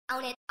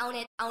I'm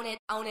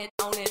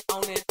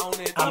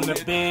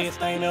the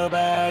best, ain't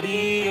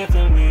nobody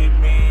effing with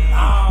me.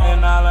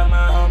 And all of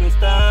my homies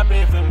stop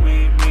effing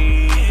with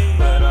me.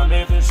 But I'm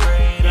effing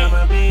straight,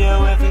 I'ma be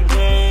your effing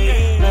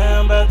J.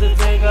 Now I'm about to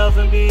take off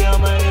and be on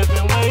my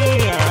effing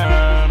way.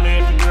 I'm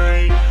effing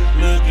great,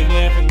 looking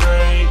effing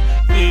great,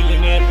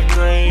 feeling effing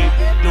great,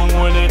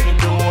 doing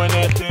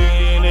that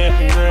thing,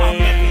 effing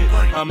great.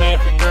 I'm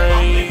effing great,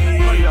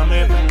 I'm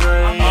effing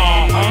great,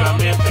 I'm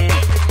effing great.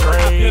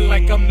 I feel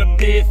like I'm the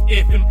best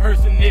effing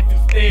person,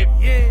 effing step.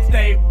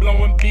 Stay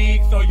blowing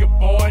big so your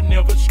boy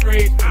never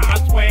stressed. My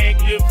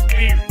swag live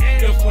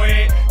spirit, your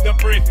swag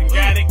depressing.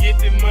 Gotta get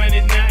the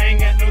money now, ain't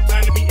got no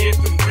time to be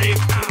effing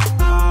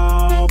dressed.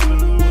 All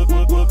blue,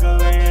 book a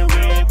land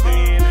red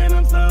pen, and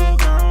I'm so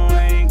gone,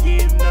 I ain't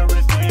getting no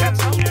respect.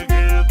 So your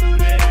girl through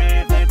the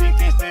ass, I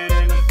think it's that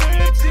in the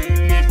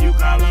section. If you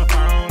call her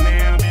phone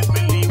now, best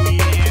believe we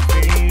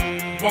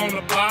effing. Want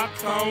a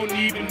box, I don't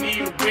even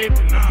need a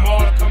weapon. I'm all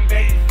to come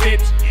back and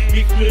fetch it.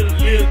 Mixed with a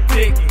little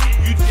ticket.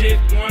 You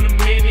just want a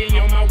minute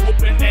on my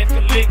whooping that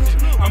collection.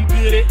 I'm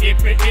good at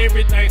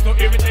everything, so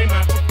everything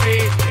my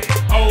profession.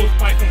 Old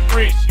Spice, I'm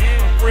fresh.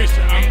 I'm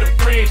fresher, I'm the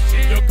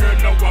freshest. Your girl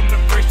know I'm the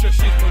fresher.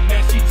 Shit, so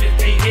now she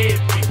just ain't heavy.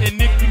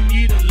 And if you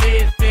need a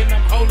lesson,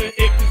 I'm holding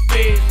effing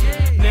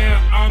session. Now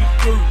I'm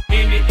through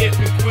any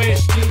effing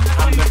question.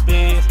 I'm the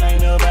best,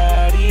 ain't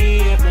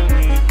nobody effing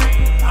with me.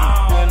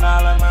 And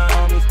all of my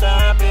homies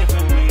stop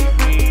effing with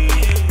me.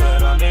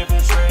 But I'm effing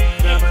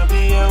straight, I'ma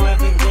be your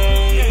effing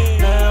J.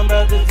 Now I'm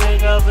about to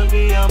take off and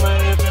be on my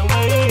effing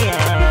way.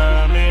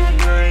 I'm effing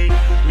great,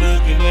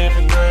 looking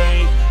effing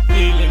great,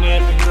 feeling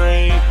effing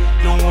great,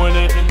 doing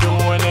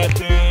that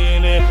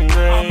thing, effing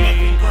great.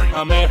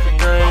 I'm effing